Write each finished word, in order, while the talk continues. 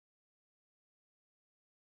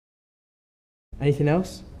Anything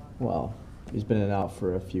else? Well, he's been in and out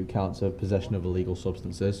for a few counts of possession of illegal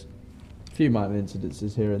substances. A few minor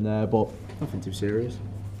incidences here and there, but nothing too serious.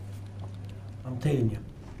 I'm telling you,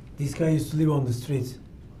 this guy used to live on the streets.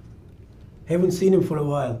 Haven't seen him for a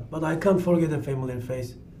while, but I can't forget a familiar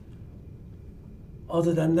face.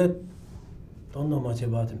 Other than that, don't know much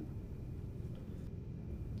about him.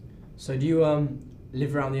 So do you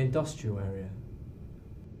live around the industrial area?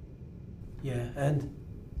 Yeah, and?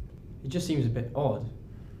 It just seems a bit odd.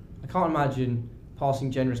 I can't imagine passing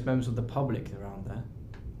generous members of the public around there.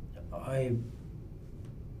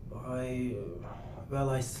 Well,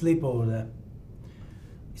 I sleep over there.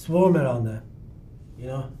 It's warm around there, you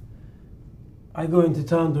know? I go into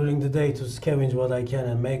town during the day to scavenge what I can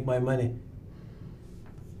and make my money.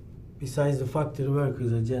 Besides, the factory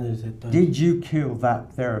workers are generous at times. Did you kill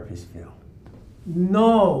that therapist, Phil?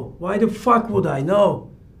 No! Why the fuck would I? No!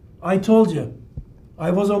 I told you. I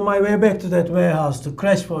was on my way back to that warehouse to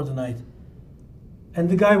crash for the night. And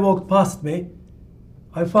the guy walked past me.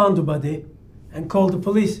 I found the body and called the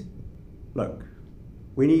police. Look,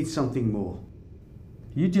 we need something more.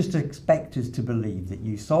 You just expect us to believe that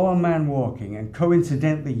you saw a man walking and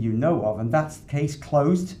coincidentally you know of, and that's the case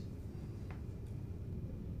closed?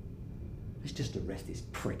 Let's just arrest this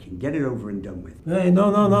prick and get it over and done with. Hey,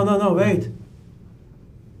 no, wait.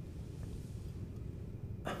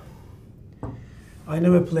 I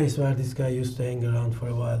know a place where this guy used to hang around for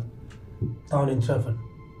a while. Down in Trafford.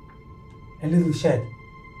 A little shed.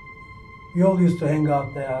 We all used to hang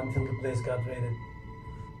out there until the place got raided.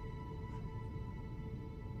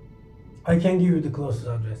 I can give you the closest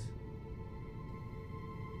address.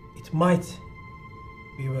 It might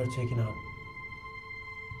be worth checking out.